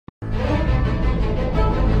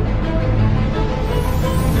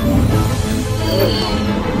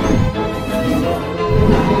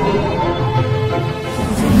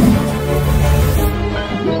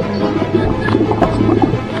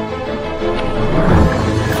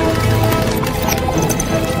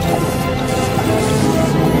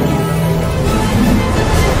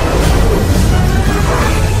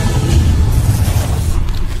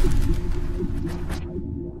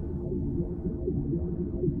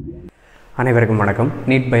அனைவருக்கும் வணக்கம்.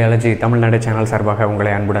 NEET biology Tamil Nadu channel சார்பாக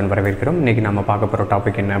உங்களை அன்புடன் வரவேற்கிறோம். இன்றைக்கி நம்ம பார்க்க போகிற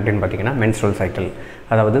டாபிக் என்ன அப்படின்னு பார்த்தீங்கன்னா மென்ஸ்ட்ரல் சைக்கிள்,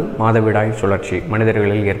 அதாவது மாதவிடாய் சுழற்சி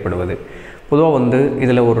மனிதர்களில் ஏற்படுவது. பொதுவாக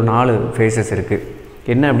இதில் ஒரு 4 ஃபேஸஸ் இருக்குது.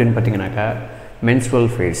 என்ன அப்படின்னு பார்த்தீங்கன்னாக்கா மென்ஸ்ட்ரல்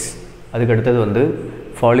ஃபேஸ், அதுக்கடுத்தது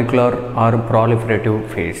ஃபாலிகுலர் ஆர் proliferative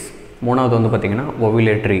ஃபேஸ், மூணாவது பார்த்திங்கன்னா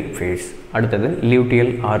ஓவிலேட்டரி ஃபேஸ், அடுத்தது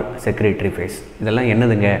லியூட்டியல் ஆர் செக்ரேட்டரி ஃபேஸ். இதெல்லாம்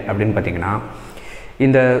என்னதுங்க அப்படின்னு பார்த்திங்கன்னா,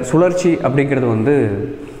 இந்த சுழற்சி அப்படிங்கிறது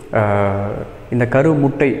இந்த கரு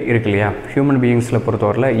முட்டை இருக்கு இல்லையா, ஹியூமன் பீயிங்ஸில்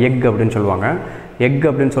பொறுத்தவரையில் எக் அப்படின்னு சொல்லுவாங்க. எக்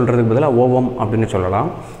அப்படின்னு சொல்கிறதுக்கு பதிலாக ஓவம் அப்படின்னு சொல்லலாம்.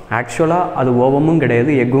 ஆக்சுவலாக அது ஓவமும்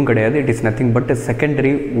கிடையாது, எக்கும் கிடையாது. It is nothing but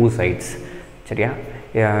secondary oocytes. சரியா,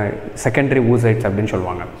 செகண்டரி ஊசைட்ஸ் அப்படின்னு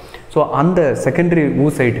சொல்லுவாங்க. ஸோ அந்த செகண்டரி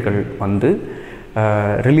ஊசைட்டுகள்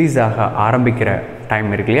ரிலீஸ் ஆக ஆரம்பிக்கிற டைம்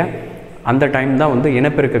இருக்கு இல்லையா, அந்த டைம் தான்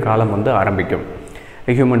இனப்பெருக்க காலம் ஆரம்பிக்கும்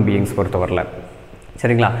ஹியூமன் பீயிங்ஸ் பொறுத்தவரையில்.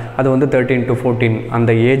 சரிங்களா, அது 13 to 14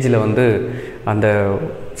 அந்த ஏஜில் அந்த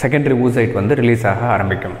செகண்டரி ஊசைட் ரிலீஸ் ஆக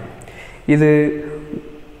ஆரம்பிக்கும். இது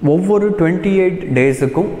ஒவ்வொரு 28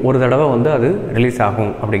 டேஸுக்கும் ஒரு தடவை அது ரிலீஸ்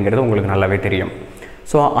ஆகும் அப்படிங்கிறது உங்களுக்கு நல்லாவே தெரியும்.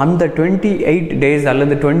 ஸோ அந்த 28 டேஸ்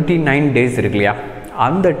அல்லது 29 டேஸ் இருக்கு இல்லையா,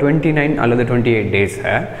 அந்த 29 அல்லது 28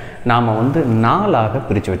 டேஸை நாம் 4ஆக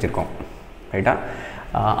பிரித்து வச்சுருக்கோம். ரைட்டா,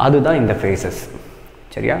 அதுதான் இந்த ஃபேஸஸ்.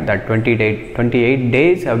 சரியா, that 28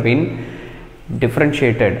 days have been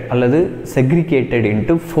differentiated அல்லது segregated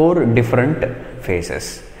into 4 different phases.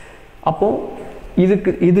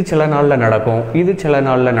 அப்போது இது சில நாளில் நடக்கும், இது சில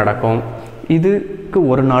நாளில் நடக்கும், இதுக்கு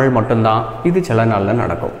ஒரு நாள் மட்டும்தான், இது சில நாளில்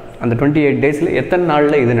நடக்கும். அந்த 28 டேஸில் எத்தனை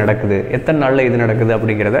நாளில் இது நடக்குது, எத்தனை நாளில் இது நடக்குது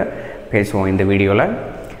அப்படிங்கிறத பேசுவோம் இந்த வீடியோவில்.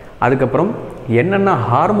 அதுக்கப்புறம் என்னென்ன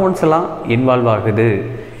ஹார்மோன்ஸ் எல்லாம் இன்வால்வ் ஆகுது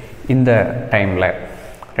இந்த டைமில்.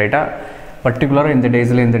 ரைட்டா, பர்டிகுலராக இந்த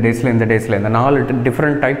டேஸில் இந்த 4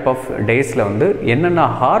 டிஃப்ரெண்ட் டைப் ஆஃப் டேஸில் என்னென்ன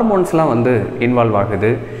ஹார்மோன்ஸ்லாம் இன்வால்வ் ஆகுது,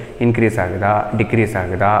 இன்க்ரீஸ் ஆகுதா டிக்ரீஸ்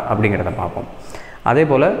ஆகுதா அப்படிங்கிறத பார்ப்போம். அதே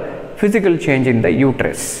போல் ஃபிசிக்கல் சேஞ்ச் இன் த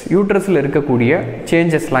யூட்ரஸில் இருக்கக்கூடிய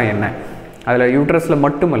சேஞ்சஸ்லாம் என்ன, அதில் யூட்ரஸில்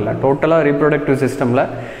மட்டுமல்ல, டோட்டலாக ரீப்ரொடக்டிவ் சிஸ்டமில்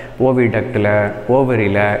ஓவிடக்டில்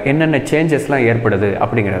ஓவரியில் என்னென்ன சேஞ்சஸ்லாம் ஏற்படுது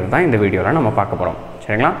அப்படிங்கிறது தான் இந்த வீடியோவில் நம்ம பார்க்க போகிறோம்.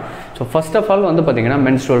 சரிங்களா, ஸோ ஃபர்ஸ்ட் ஆஃப் ஆல் பார்த்திங்கன்னா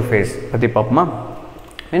மென்ஸ்ட்ரல் ஃபேஸ் பற்றி பார்ப்போமா.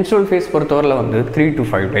 மென்ஸ்ட்ரல் ஃபேஸ் பொறுத்தவரையில் 3 to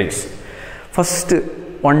 5 டேஸ். ஃபஸ்ட்டு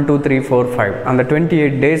 1 2 3 4 5 அந்த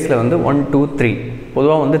 28 டேஸில் 1 2 3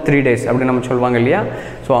 பொதுவாக 3 டேஸ் அப்படி நம்ம சொல்லுவாங்க இல்லையா.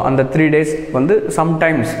 ஸோ அந்த 3 டேஸ்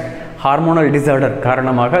சம்டைம்ஸ் ஹார்மோனல் டிஸார்டர்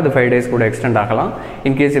காரணமாக அது 5 டேஸ் கூட எக்ஸ்டெண்ட் ஆகலாம்.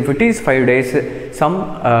 In case if it is 5 days some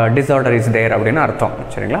disorder is there அப்படின்னு அர்த்தம்.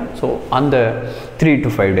 சரிங்களா, ஸோ அந்த 3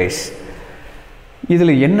 to 5 டேஸ்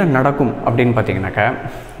இதில் என்ன நடக்கும் அப்படின்னு பார்த்தீங்கன்னாக்கா,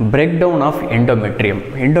 பிரேக் டவுன் ஆஃப்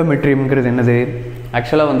எண்டோமெட்ரியம்ங்கிறது என்னது,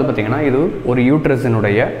 ஆக்சுவலாக பார்த்திங்கன்னா இது ஒரு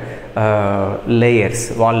யூட்ரஸினுடைய லேயர்ஸ்,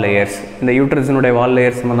 வால் லேயர்ஸ். இந்த யூட்ரஸினுடைய வால்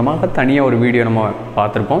லேயர்ஸ் சம்மந்தமாக தனியாக ஒரு வீடியோ நம்ம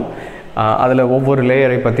பார்த்துருப்போம். அதில் ஒவ்வொரு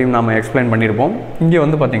லேயரை பற்றியும் நாம் எக்ஸ்பிளைன் பண்ணியிருப்போம். இங்கே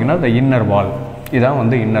பார்த்திங்கன்னா இந்த இன்னர் வால்,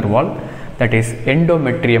 இதான் inner wall, that is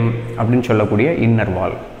endometrium அப்படின்னு சொல்லக்கூடிய இன்னர்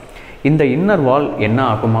வால். இந்த இன்னர் வால் என்ன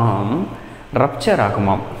ஆகுமாம், ரப்சர்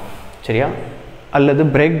ஆகுமாம். சரியா, அல்லது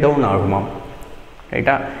பிரேக் டவுன் ஆகுமாம்.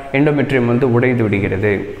 ரைட்டா, எண்டோமெட்ரியம் உடைந்து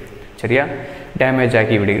விடுகிறது. சரியா, டேமேஜ்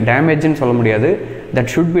ஆகி டேமேஜ்னு சொல்ல முடியாது,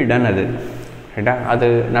 தட் ஷுட் பி டன். அது ரைட்டா, அது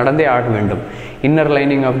நடந்தே ஆக வேண்டும். Inner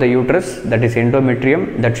lining of the uterus, that is endometrium,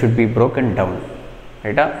 that should be broken down.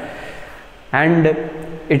 ரைட்டா, and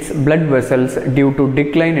it's blood vessels due to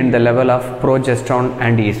decline in the level of progesterone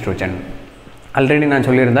and estrogen. Already நான்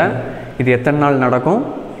சொல்லியிருந்தேன் இது எத்தனை நாள் நடக்கும்,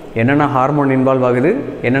 என்னென்ன ஹார்மோன் இன்வால்வ் ஆகுது,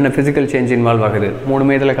 என்னென்ன ஃபிசிக்கல் சேஞ்ச் இன்வால்வ் ஆகுது,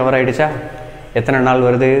 3 இதில் கவர் ஆகிடுச்சா. எத்தனை நாள்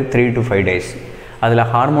வருது, 3 to 5 டேஸ். அதில்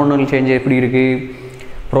ஹார்மோனல் சேஞ்ச் எப்படி இருக்குது,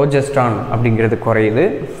 ப்ரோஜெஸ்ட்ரான் அப்படிங்கிறது குறையுது.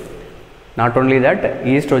 Not only that,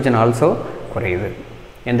 oestrogen also குறையுது.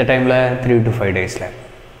 எந்த டைமில், 3 to 5 டேஸில்.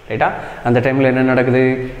 ரைட்டா, அந்த டைமில் என்ன நடக்குது,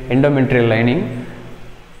 எண்டோமெட்ரியல் லைனிங்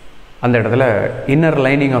அந்த இடத்துல inner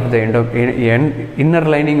lining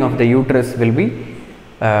of the uterus will be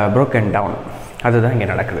broken down. அதுதான் இங்கே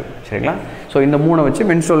நடக்குது. சரிங்களா, ஸோ இந்த 3 வச்சு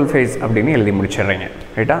மென்ஸ்ட்ரல் ஃபேஸ் அப்படின்னு எழுதி முடிச்சிடுறீங்க.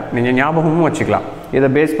 ரைட்டா, நீங்கள் ஞாபகமும் வச்சுக்கலாம். இதை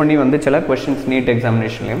பேஸ் பண்ணி சில கொஷின்ஸ் நீட்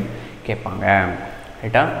எக்ஸாமினேஷன்லையும் கேட்பாங்க.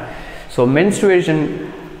 ரைட்டா, so menstruation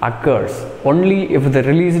occurs only if the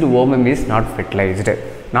released ovum is not fertilised.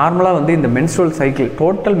 நார்மலாக இந்த மென்ஸ்ட்ரல் சைக்கிள்,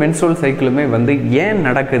 டோட்டல் மென்ஸ்ட்ரல் சைக்கிளுமே ஏன்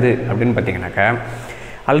நடக்குது அப்படின்னு பார்த்தீங்கன்னாக்கா,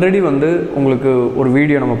 ஆல்ரெடி உங்களுக்கு ஒரு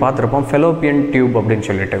வீடியோ நம்ம பார்த்துருப்போம், ஃபெலோப்பியன் டியூப் அப்படின்னு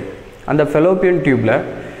சொல்லிட்டு. அந்த ஃபெலோப்பியன் டியூப்பில்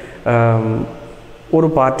ஒரு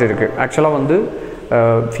பார்ட் இருக்குது. ஆக்சுவலாக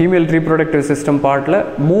ஃபீமேல் ரீப்ரொடக்டிவ் சிஸ்டம் பார்ட்டில்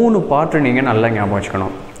 3 பார்ட்டு நீங்கள் நல்லா ஞாபகம்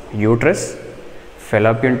வச்சுக்கணும். Uterus,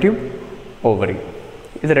 Fallopian tube, ovary.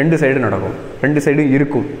 இது 2 சைடு நடக்கும், 2 சைடு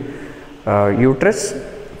இருக்கும். Uterus,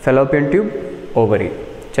 Fallopian tube, ovary.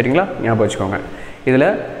 சரிங்களா, ஞாபகம் வச்சுக்கோங்க. இதில்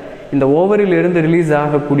இந்த ஓவரியிலிருந்து ரிலீஸ்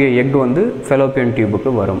ஆகக்கூடிய எக் வந்து ஃபெலோப்பியன்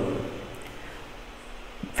டியூபுக்கு வரும்.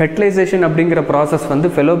 ஃபெர்டிலைசேஷன் அப்படிங்கிற ப்ராசஸ் வந்து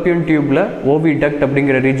ஃபெலோப்பியன் டியூப்பில் ஓவிடக்ட்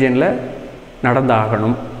அப்படிங்கிற ரீஜியனில்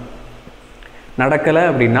நடந்தாகணும். நடக்கலை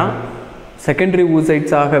அப்படின்னா செகண்டரி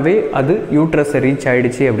ஊசைட்ஸாகவே அது யூட்ரஸை ரீச்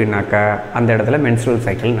ஆகிடுச்சு அப்படின்னாக்கா அந்த இடத்துல மென்ஸ்ட்ரல்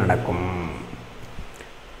சைக்கிள் நடக்கும்.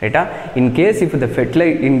 ரைட்டா? In case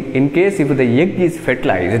if the egg is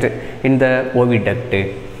fertilised in the oviduct,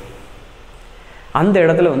 அந்த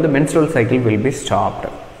இடத்துல வந்து menstrual cycle will be stopped.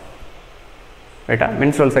 ரைட்டா?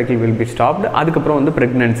 Menstrual cycle will be stopped. அதுக்கப்புறம் வந்து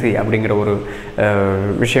ப்ரெக்னன்சி அப்படிங்கிற ஒரு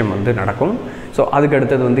விஷயம் வந்து நடக்கும். ஸோ அதுக்கு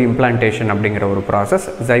அடுத்தது வந்து இம்ப்ளான்டேஷன் அப்படிங்கிற ஒரு ப்ராசஸ்,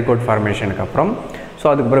 ஜைகோட் ஃபார்மேஷனுக்கு அப்புறம். ஸோ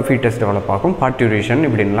அதுக்கப்புறம் ஃபீட்டஸ் டெவலப் ஆகும், பார்ட்யூரேஷன்,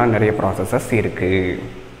 இப்படின்லாம் நிறைய ப்ராசஸஸ் இருக்குது.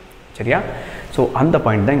 சரியா? ஸோ அந்த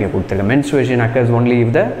பாயிண்ட் தான் இங்கே கொடுத்துருக்கேன். Menstruation occurs only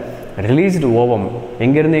if the released ovum,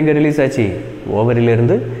 எங்கேருந்து எங்கே ரிலீஸ் ஆச்சு?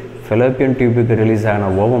 ஓவரிலிருந்து ஃபெலோப்பியன் டியூபுக்கு ரிலீஸ் ஆன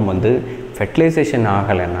ஓவம் வந்து ஃபெர்டிலைசேஷன்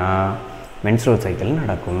ஆகலைன்னா மென்ஸ்ட்ரல் சைக்கிள்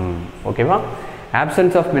நடக்கும். ஓகேவா?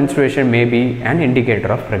 Options of menstruation may be an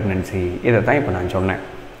indicator of pregnancy. இதை தான் இப்போ நான் சொன்னேன்.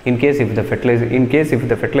 In case if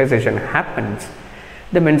the fertilisation happens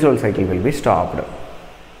the menstrual cycle will be stopped.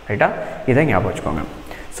 ரைட்டா? இதை ஞாபகம் வச்சுக்கோங்க.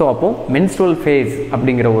 ஸோ அப்போது மென்ஸ்ட்ரல் ஃபேஸ்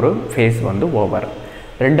அப்படிங்கிற ஒரு ஃபேஸ் வந்து ஓவர்.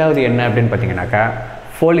 ரெண்டாவது என்ன அப்படின்னு பார்த்தீங்கன்னாக்கா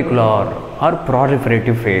follicular ஆர்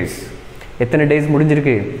proliferative ஃபேஸ். எத்தனை டேஸ்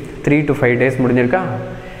முடிஞ்சிருக்கு? 3 to 5 டேஸ் முடிஞ்சிருக்கா?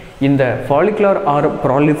 இந்த follicular ஆர்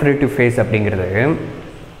proliferative ஃபேஸ் அப்படிங்கிறது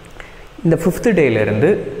இந்த 5th டேலேருந்து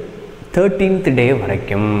 13th டே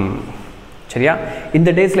வரைக்கும். சரியா? இந்த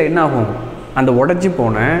டேஸில் என்ன ஆகும்? அந்த உடஞ்சி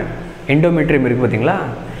போன எண்டோமெட்ரியம் இருக்குது பார்த்தீங்களா,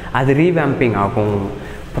 அது ரீவேம்பிங் ஆகும்,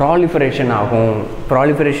 ப்ராலிஃபரேஷன் ஆகும்.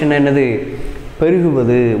 ப்ராலிஃபரேஷன் என்னது?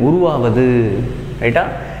 பெருகுவது, உருவாவது. ரைட்டா?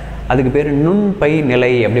 அதுக்கு பேர் நுண்பை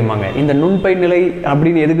நிலை அப்படிம்பாங்க. இந்த நுண்பை நிலை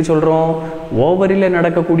அப்படின்னு எதுக்கு சொல்கிறோம்? ஓவரியில்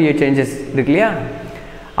நடக்கக்கூடிய சேஞ்சஸ் இருக்கு இல்லையா,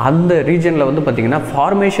 அந்த ரீஜனில் வந்து பார்த்திங்கன்னா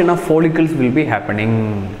formation of follicles will be happening.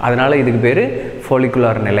 அதனால் இதுக்கு பேர்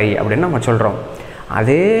ஃபாலிகுலர் நிலை அப்படின்னு நம்ம சொல்கிறோம்.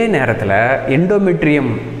 அதே நேரத்தில்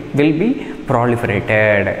எண்டோமெட்ரியம் வில் பி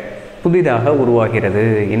ப்ராலிஃபரேட்டட், புதிதாக உருவாகிறது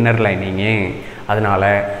இன்னர் லைனிங்கு. அதனால்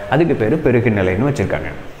அதுக்கு பேர் பெருகு நிலைன்னு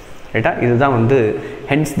வச்சுருக்காங்க. ரைட்டா? இதுதான் வந்து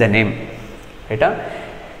ஹென்ஸ் த நேம். ரைட்டா?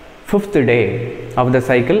 5th day of the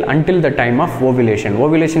cycle until the time of ovulation.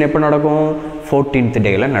 ovulation எப்போ நடக்கும்? 14th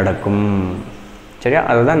டேயில் நடக்கும். சரியா?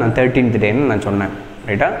 அதுதான் நான் 13th டேன்னு நான் சொன்னேன்.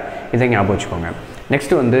 ரைட்டா? இதை ஞாபகம் வச்சுக்கோங்க.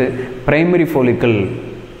 நெக்ஸ்ட் வந்து பிரைமரி ஃபாலிக்கல்.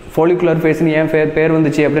 ஃபாலிகுலர் ஃபேஸ்னு ஏன் பேர்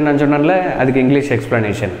வந்துச்சு அப்படின்னு நான் சொன்னேன்ல, அதுக்கு இங்கிலீஷ்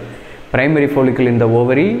எக்ஸ்ப்ளனேஷன். பிரைமரி ஃபாலிக்கல் இந்த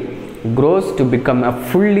ovary grows to become a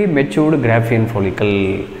fully matured Graafian follicle.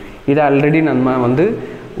 இது ஆல்ரெடி நம்ம வந்து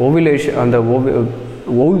ஓவிலேஷன் அந்த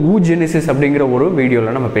ஊஜெனிசிஸ் அப்படிங்கிற ஒரு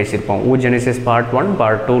வீடியோவில் நம்ம பேசியிருப்போம். ஊஜெனிசிஸ் பார்ட் 1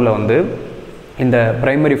 பார்ட் 2ல் வந்து இந்த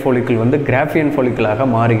பிரைமரி ஃபாலிக்கிள் வந்து கிராஃபியன் ஃபாலிக்கிளாக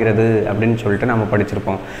மாறுகிறது அப்படின்னு சொல்லிட்டு நம்ம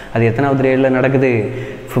படிச்சிருப்போம். அது எத்தனாவது டேயில் நடக்குது?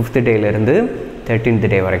 5th டேலேருந்து 13th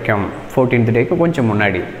டே வரைக்கும், 14th டேக்கு கொஞ்சம்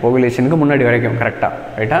முன்னாடி, ஓவிலேஷனுக்கு முன்னாடி வரைக்கும்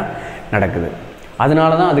கரெக்டாக ரைட்டாக நடக்குது.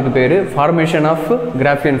 அதனால தான் அதுக்கு பேர் ஃபார்மேஷன் ஆஃப்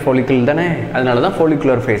கிராஃபியன் ஃபாலிக்கிள் தானே, அதனால தான்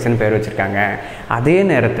ஃபாலிகுலர் ஃபேஸ்ன்னு பேர் வச்சுருக்காங்க. அதே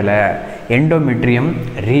நேரத்தில் எண்டோமெட்ரியம்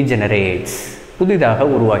ரீஜெனரேட்ஸ், புதிதாக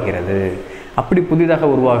உருவாகிறது. அப்படி புதிதாக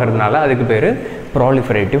உருவாகிறதுனால அதுக்கு பேர்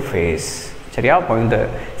ப்ராலிஃபரேட்டிவ் ஃபேஸ். சரியா? அப்போ இந்த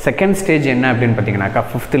செகண்ட் ஸ்டேஜ் என்ன அப்படின்னு பார்த்தீங்கன்னாக்கா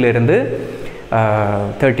 5th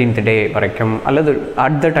 13th டே வரைக்கும் அல்லது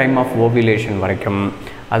at the time of ovulation வரைக்கும்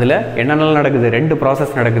அதில் என்னென்னலாம் நடக்குது? 2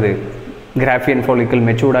 ப்ராசஸ் நடக்குது. கிராஃபியன் ஃபாலிக்கிள்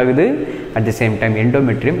மெச்சூர்ட் ஆகுது, at the same time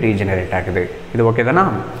endometrium regenerate ஆகுது. இது ஓகே தானா?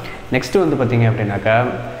 நெக்ஸ்ட்டு வந்து பார்த்திங்க அப்படின்னாக்கா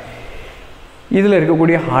இதில்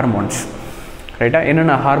இருக்கக்கூடிய ஹார்மோன்ஸ். ரைட்டா?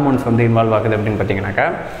 என்னென்ன ஹார்மோன்ஸ் வந்து இன்வால்வ் ஆகுது அப்படின்னு பார்த்தீங்கன்னாக்கா,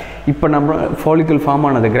 இப்போ நம்ம ஃபாலிக்கிள் ஃபார்ம்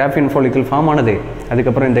ஆனது, கிராஃபியன் ஃபாலிக்கிள் ஃபார்ம் ஆனது,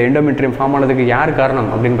 அதுக்கப்புறம் இந்த எண்டோமெட்ரியம் ஃபார்ம் ஆனதுக்கு யார் காரணம்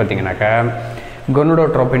அப்படின்னு பார்த்தீங்கன்னாக்கா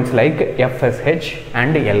கொனடோட்ரோபின்ஸ் லைக் FSH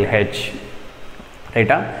அண்ட் LH.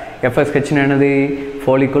 ரைட்டா? FSH என்னது?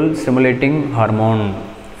 Follicle stimulating hormone.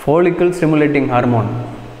 Follicle stimulating hormone,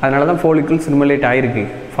 அதனால தான் ஃபாலிக்கிள் ஸ்டிமுலேட் ஆகிருக்கு.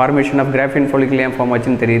 ஃபார்மேஷன் ஆஃப் கிராஃபியன் ஃபாலிக்கிள் ஏன் ஃபார்ம்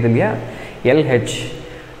ஆச்சுன்னு தெரியுது இல்லையா? LH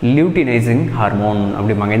லியூட்டினைசிங் ஹார்மோன்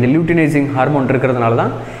அப்படிம்பாங்க. இந்த லியூட்டினைசிங் ஹார்மோன் இருக்கிறதுனால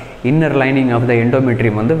தான் inner lining of the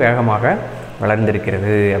endometrium வந்து வேகமாக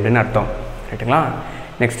வளர்ந்திருக்கிறது அப்படின்னு அர்த்தம். ரைட்டுங்களா?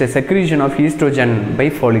 Next secretion of oestrogen by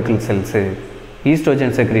follicle cells.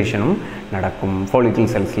 Oestrogen செக்ரீஷனும் நடக்கும், ஃபாலிக்கிள்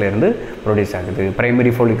செல்ஸ்லேருந்து ப்ரொடியூஸ் ஆகுது.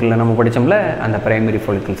 பிரைமரி ஃபாலிக்கிளில் நம்ம படித்தோம்ல, அந்த பிரைமரி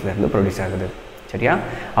ஃபாலிக்கிள்ஸ்லேருந்து ப்ரொடியூஸ் ஆகுது. சரியா?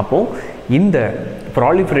 அப்போது இந்த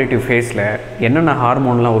ப்ராலிஃபரேட்டிவ் ஃபேஸில் என்னென்ன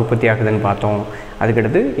ஹார்மோன்லாம் உற்பத்தி ஆகுதுன்னு பார்த்தோம்.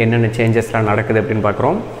 அதுக்கடுத்து என்னென்ன சேஞ்சஸ்லாம் நடக்குது அப்படின்னு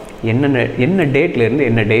பார்க்குறோம். என்ன டேட்லேருந்து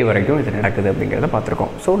என்ன டே வரைக்கும் இது நடக்குது அப்படிங்கிறத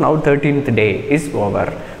பார்த்துருக்கோம். So now 13th day is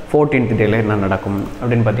over. 14th டேயில் என்ன நடக்கும்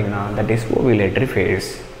அப்படின்னு பார்த்தீங்கன்னா தட் இஸ் ஓவிலேட்டரி ஃபேஸ்.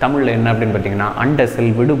 தமிழில் என்ன அப்படின்னு பார்த்தீங்கன்னா அண்ட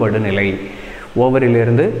செல் விடுபடு நிலை.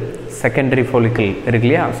 ஓவரிலிருந்து செகண்டரி ஃபாலிக்கிள் இருக்கு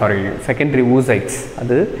இல்லையா, செகண்டரி ஊசைட்ஸ்,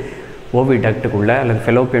 அது ஓவிடக்ட்டுக்குள்ளே அல்லது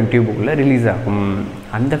ஃபெலோப்பியன் டியூபுக்குள்ளே ரிலீஸ் ஆகும்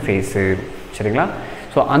அந்த ஃபேஸு. சரிங்களா?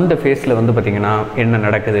 ஸோ அந்த ஃபேஸில் வந்து பார்த்திங்கன்னா என்ன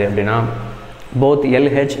நடக்குது அப்படின்னா, both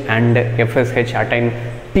LH and FSH attain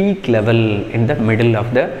peak level in the middle of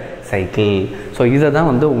the cycle. So இதை தான்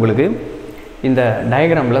வந்து உங்களுக்கு இந்த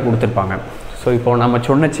டயக்ராமில் கொடுத்துருப்பாங்க. ஸோ இப்போது நம்ம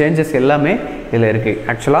சொன்ன சேஞ்சஸ் எல்லாமே இதில் இருக்குது.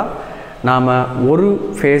 ஆக்சுவலாக நாம் ஒரு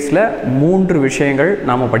ஃபேஸில் 3 விஷயங்கள்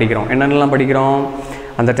நாம் படிக்கிறோம். என்னென்னலாம் படிக்கிறோம்?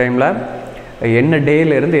 அந்த டைமில் என்ன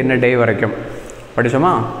டேலேருந்து என்ன டே வரைக்கும்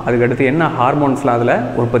படித்தோமா? அதுக்கடுத்து என்ன ஹார்மோன்ஸ்லாம் அதில்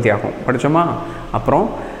உற்பத்தி ஆகும் படித்தோமா? அப்புறம்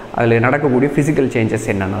அதில் நடக்கக்கூடிய ஃபிசிக்கல் சேஞ்சஸ்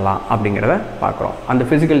என்னென்னலாம் அப்படிங்கிறத பார்க்குறோம். அந்த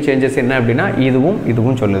ஃபிசிக்கல் சேஞ்சஸ் என்ன அப்படின்னா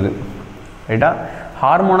இதுவும் சொல்லுது. ரைட்டா?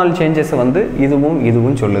 ஹார்மோனல் சேஞ்சஸ் வந்து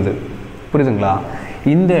இதுவும் சொல்லுது. புரியுதுங்களா?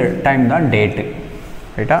 இந்த டைம் தான் டேட்டு.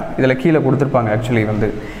 ரைட்டா? இதில் கீழே கொடுத்துருப்பாங்க ஆக்சுவலி வந்து.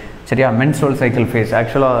 சரியா? Menstrual cycle face.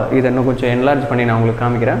 ஆக்சுவலாக இதை இன்னும் கொஞ்சம் என்லார்ஜ் பண்ணி நான் உங்களுக்கு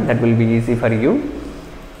காமிக்கிறேன். That will be easy for you.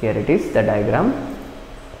 Here it is the diagram.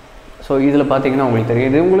 So இதில் பார்த்தீங்கன்னா உங்களுக்கு தெரியும்,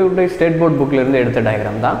 இது உங்களுடைய ஸ்டேட் போர்ட் புக்கிலேருந்து எடுத்த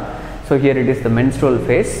டயக்ராம் தான். So here it is the menstrual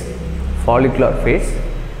phase, follicular phase,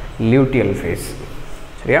 luteal phase.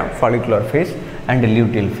 சரியா? follicular phase and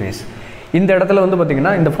luteal phase. இந்த இடத்துல வந்து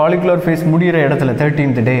பார்த்திங்கன்னா இந்த follicular phase முடிகிற இடத்துல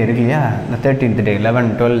 13th day இருக்கு இல்லையா? இந்த 13th day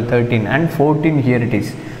 11, 12, 13 and 14 here it is.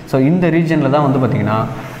 So இந்த ரீஜனில் தான் வந்து பார்த்திங்கன்னா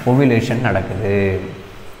ஓவிலேஷன் நடக்குது.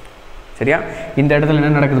 சரியா? இந்த இடத்துல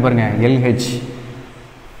என்ன நடக்குது பாருங்கள், LH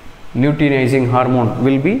luteinizing hormone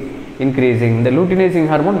will be increasing. இந்த லூட்டினைசிங்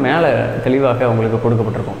ஹார்மோன் மேலே தெளிவாக உங்களுக்கு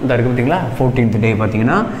கொடுக்கப்பட்டிருக்கும். இந்த இருக்குது பார்த்திங்களா? 14th day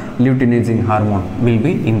பார்த்தீங்கன்னா luteinizing hormone will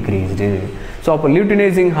be increased. So அப்போ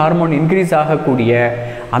லூட்டினைசிங் ஹார்மோன் இன்க்ரீஸ் ஆகக்கூடிய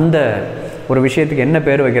அந்த ஒரு விஷயத்துக்கு என்ன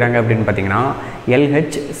பேர் வைக்கிறாங்க அப்படின்னு பார்த்தீங்கன்னா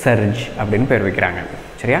LH சர்ஜ் அப்படின்னு பேர் வைக்கிறாங்க.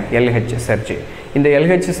 சரியா? LH surge. இந்த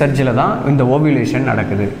LH சர்ஜில் தான் இந்த ஓவிலேஷன்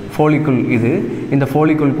நடக்குது. ஃபோலிக்குள் இது, இந்த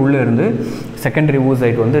ஃபோலிக்குள்குள்ளே இருந்து செகண்டரி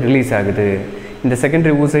ஊசைட் வந்து ரிலீஸ் ஆகுது. இந்த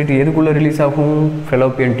செகண்டரி ஊசைட் எதுக்குள்ளே ரிலீஸ் ஆகும்?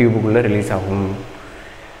 ஃபெலோப்பியன் டியூபுக்குள்ளே ரிலீஸ் ஆகும்.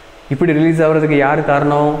 இப்படி ரிலீஸ் ஆகிறதுக்கு யார்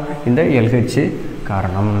காரணம்? இந்த LH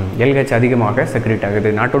காரணம். LH அதிகமாக செக்ரேட்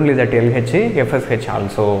ஆகுது. Not only that LH, FSH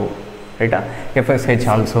also. ரைட்டா? FSH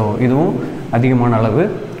ஆல்சோ இதுவும் அதிகமான அளவு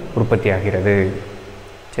உற்பத்தி ஆகிறது.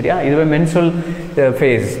 சரியா? இதுவே மென்ஸ்ட்ரல்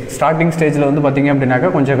ஃபேஸ் ஸ்டார்டிங் ஸ்டேஜில் வந்து பார்த்திங்க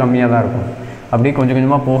அப்படின்னாக்கா கொஞ்சம் கம்மியாக தான் இருக்கும். அப்படியே கொஞ்சம்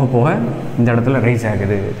கொஞ்சமாக போக போக இந்த இடத்துல ரைஸ்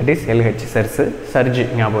ஆகுது. தட் இஸ் LH சர்ஜ்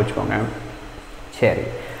ஞாபகம் வச்சுக்கோங்க. சரி.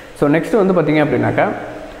 ஸோ நெக்ஸ்ட்டு வந்து பார்த்திங்க அப்படின்னாக்கா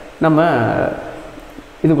நம்ம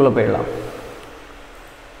இதுக்குள்ளே போயிடலாம்.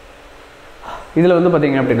 இதில் வந்து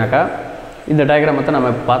பார்த்திங்க அப்படின்னாக்கா இந்த டயக்ராமத்தை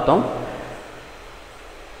நம்ம பார்த்தோம்.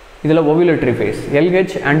 இதில் ஓவிலேட்டரி face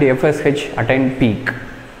LH and FSH attain peak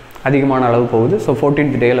அதிகமான அளவு போகுது. ஸோ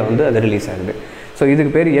 14th டேயில் வந்து அது ரிலீஸ் ஆகுது. ஸோ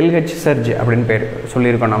இதுக்கு பேர் LH சர்ஜ் அப்படின்னு பேர்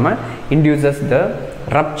சொல்லியிருக்கோம். நம்ம induces the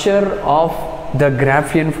rupture of the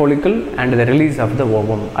Graafian follicle and the release of the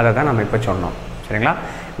ovum. அதை தான் நம்ம இப்போ சொன்னோம். சரிங்களா?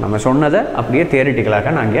 நம்ம சொன்னதை அப்படியே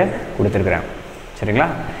தியரிட்டிக்கலாக நான் இங்கே கொடுத்துருக்குறேன். சரிங்களா?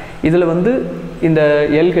 இதில் வந்து இந்த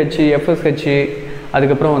LH, FSH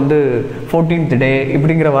அதுக்கப்புறம் வந்து 14th டே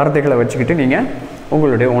இப்படிங்கிற வார்த்தைகளை வச்சுக்கிட்டு நீங்கள்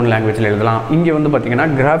உங்களுடைய ஓன் லாங்குவேஜில் எழுதலாம். இங்கே வந்து பார்த்திங்கன்னா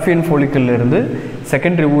கிராஃபியன் ஃபோலிக்கிலிருந்து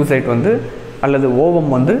செகண்டரி ஊசைட் வந்து அல்லது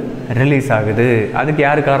ஓவம் வந்து ரிலீஸ் ஆகுது. அதுக்கு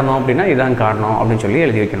யார் காரணம் அப்படின்னா இதான் காரணம் அப்படின்னு சொல்லி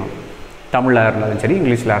எழுதி வைக்கணும். தமிழில் இருந்தாலும் சரி,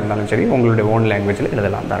 இங்கிலீஷில் இருந்தாலும் சரி, உங்களுடைய ஓன் லாங்குவேஜில்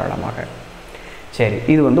எழுதலாம் தாராளமாக. சரி,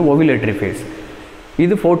 இது வந்து ஓவிலேட்டரி ஃபேஸ்.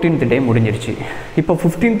 இது 14th டே முடிஞ்சிருச்சு. இப்போ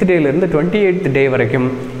 15th டேலேருந்து 28th டே வரைக்கும்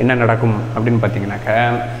என்ன நடக்கும் அப்படின்னு பார்த்தீங்கன்னாக்கா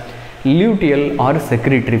லியூட்டியல் ஆர்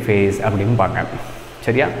செக்ரிட்டரி ஃபேஸ் அப்படின்பாங்க.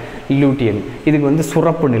 சரியா? லியூட்டியல் இதுக்கு வந்து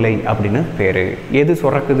சுரப்பு நிலை அப்படின்னு பேர். எது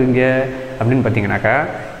சுரக்குதுங்க அப்படின்னு பார்த்தீங்கன்னாக்கா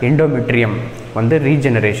எண்டோமெட்ரியம் வந்து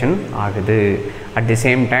ரீஜெனரேஷன் ஆகுது. அட் தி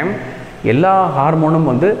சேம் டைம் எல்லா ஹார்மோனும்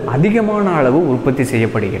வந்து அதிகமான அளவு உற்பத்தி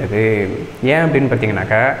செய்யப்படுகிறது. ஏன் அப்படின்னு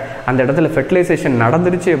பார்த்தீங்கன்னாக்கா அந்த இடத்துல ஃபெர்டிலைசேஷன்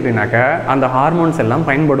நடந்துருச்சு அப்படின்னாக்கா அந்த ஹார்மோன்ஸ் எல்லாம்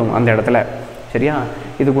பயன்படும் அந்த இடத்துல. சரியா?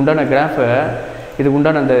 இதுக்குண்டான கிராஃபை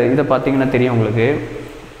இதுக்குண்டான அந்த இதை பார்த்தீங்கன்னா தெரியும் உங்களுக்கு.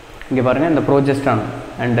 இங்கே பாருங்கள், இந்த ப்ரோஜெஸ்ட்ரான்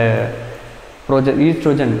அண்டு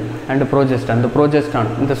ஈஸ்ட்ரோஜன் அண்டு ப்ரோஜெஸ்டான். இந்த ப்ரோஜெஸ்டான்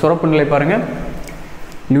இந்த சுரப்பு நிலை பாருங்கள்,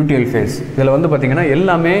 லியூட்டியல் ஃபேஸ். இதில் வந்து பார்த்திங்கன்னா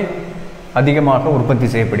எல்லாமே அதிகமாக உற்பத்தி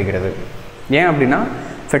செய்யப்படுகிறது. ஏன் அப்படின்னா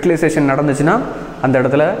ஃபெர்டிலைசேஷன் நடந்துச்சுன்னா அந்த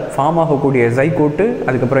இடத்துல ஃபார்ம் ஆகக்கூடிய ஜைகோட்டு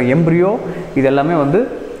அதுக்கப்புறம் எம்ப்ரியோ இது எல்லாமே வந்து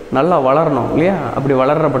நல்லா வளரணும் இல்லையா? அப்படி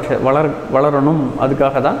வளரணும்.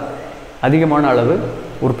 அதுக்காக தான் அதிகமான அளவு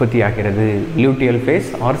உற்பத்தி ஆகிறது. Luteal face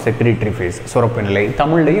R secretory face சுரப்பு நிலை.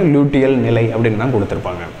 தமிழ்லையும் லியூட்டியல் நிலை அப்படின்னு தான்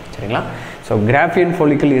கொடுத்துருப்பாங்க. சரிங்களா? So Graafian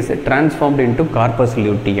follicle is transformed into corpus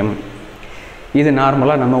luteum. இது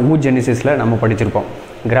நார்மலாக நம்ம ஊஜெனிசிஸில் நம்ம படிச்சிருக்கோம்.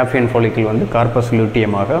 கிராஃபியன் follicle வந்து கார்பஸ்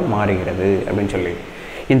லியூட்டியமாக மாறுகிறது அப்படின்னு சொல்லி.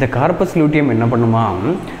 இந்த கார்பஸ் லியூட்டியம் என்ன பண்ணுமா?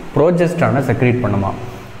 ப்ரோஜெஸ்டானை செக்ரீட் பண்ணுமா.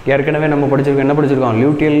 ஏற்கனவே நம்ம என்ன படிச்சிருக்கோம்?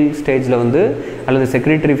 லியூட்டியல் ஸ்டேஜில் வந்து அல்லது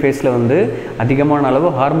செக்ரிட்டரி ஃபேஸில் வந்து அதிகமான அளவு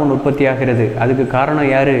ஹார்மோன் உற்பத்தி ஆகிறது. அதுக்கு காரணம்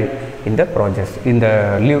யார்? இந்த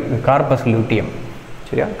கார்பஸ் லூட்டியம்.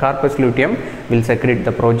 சரியா? Corpus luteum will secrete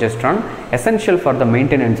the progesterone essential for the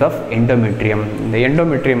maintenance of endometrium. இந்த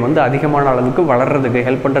எண்டோமெட்ரியம் வந்து அதிகமான அளவுக்கு வளர்கிறதுக்கு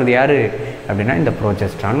ஹெல்ப் பண்ணுறது யார் அப்படின்னா இந்த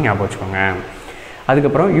ப்ரோஜெஸ்ட்ரான். ஞாபகம் வச்சுக்கோங்க.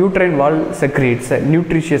 அதுக்கப்புறம் uterine wall secretes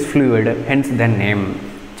nutritious fluid hence the name.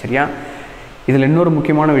 சரியா? இதில் இன்னொரு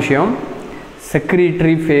முக்கியமான விஷயம்,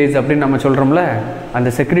 செக்ரீட்ரி ஃபேஸ் அப்படின்னு நம்ம சொல்கிறோம்ல, அந்த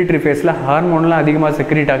செக்ரீட்ரி ஃபேஸில் ஹார்மோன்லாம் அதிகமாக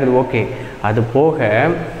செக்ரீட் ஆகுது. ஓகே, அது போக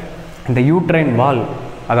இந்த யூட்ரைன் வால்,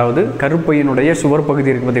 அதாவது கருப்பையினுடைய சுவர் பகுதி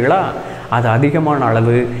இருக்குது பார்த்தீங்களா, அது அதிகமான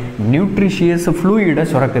அளவு நியூட்ரிஷியஸ் ஃப்ளூயிடை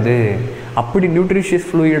சுரக்குது. அப்படி நியூட்ரிஷியஸ்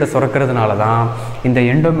ஃப்ளூயிடை சுரக்கிறதுனால தான் இந்த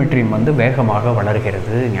எண்டோமெட்ரியம் வந்து வேகமாக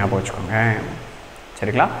வளர்கிறது. ஞாபகம் வச்சுக்கோங்க.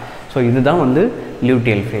 சரிங்களா? ஸோ இதுதான் வந்து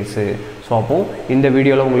லியூட்டியல் ஃபேஸு. ஸோ அப்போது இந்த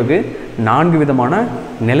வீடியோவில் உங்களுக்கு 4 விதமான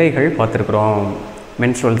நிலைகள் பார்த்துருக்குறோம்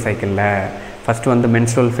மென்ஸ்ட்ரல் சைக்கிளில். ஃபஸ்ட்டு வந்து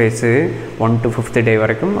menstrual phase 1 to 5th day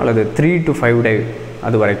வரைக்கும், அல்லது 3 to 5 day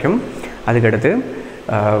அது வரைக்கும். அதுக்கடுத்து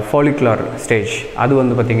ஃபாலிகுலர் ஸ்டேஜ், அது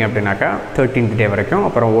வந்து பார்த்திங்க அப்படின்னாக்கா 13th day வரைக்கும்.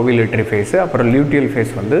 அப்புறம் ஓவிலேட்டரி ஃபேஸு, அப்புறம் லியூட்டியல்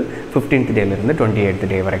ஃபேஸ் வந்து 15th dayலேருந்து 28th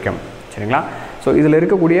day வரைக்கும். சரிங்களா? ஸோ இதில்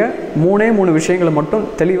இருக்கக்கூடிய 3 விஷயங்களை மட்டும்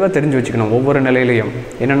தெளிவாக தெரிஞ்சு வச்சுக்கணும். ஒவ்வொரு நிலையிலையும்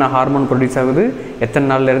என்னென்ன ஹார்மோன் ப்ரொடியூஸ் ஆகுது, எத்தனை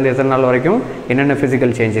நாள்லேருந்து எத்தனை நாள் வரைக்கும் என்னென்ன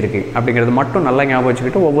ஃபிசிக்கல் சேஞ்ச் இருக்குது அப்படிங்கிறது மட்டும் நல்லா ஞாபகம்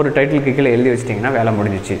வச்சுக்கிட்டு ஒவ்வொரு டைட்டிலுக்கு கீழே எழுதி வச்சிட்டிங்கன்னா வேலை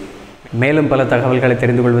முடிஞ்சிச்சு. மேலும் பல தகவல்களை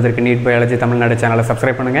தெரிந்து கொள்வதற்கு நீட் பயாலஜி தமிழ்நாடு சேனலை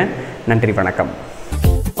சப்ஸ்கிரைப் பண்ணுங்கள். நன்றி, வணக்கம்.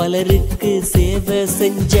 பலருக்கு சேவை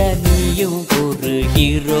செஞ்ச நீயும் ஒரு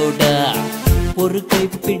ஹீரோடா. ஒரு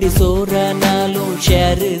கைப்பிடி சோறானாலும்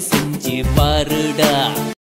ஷேர் செஞ்சு பாருடா.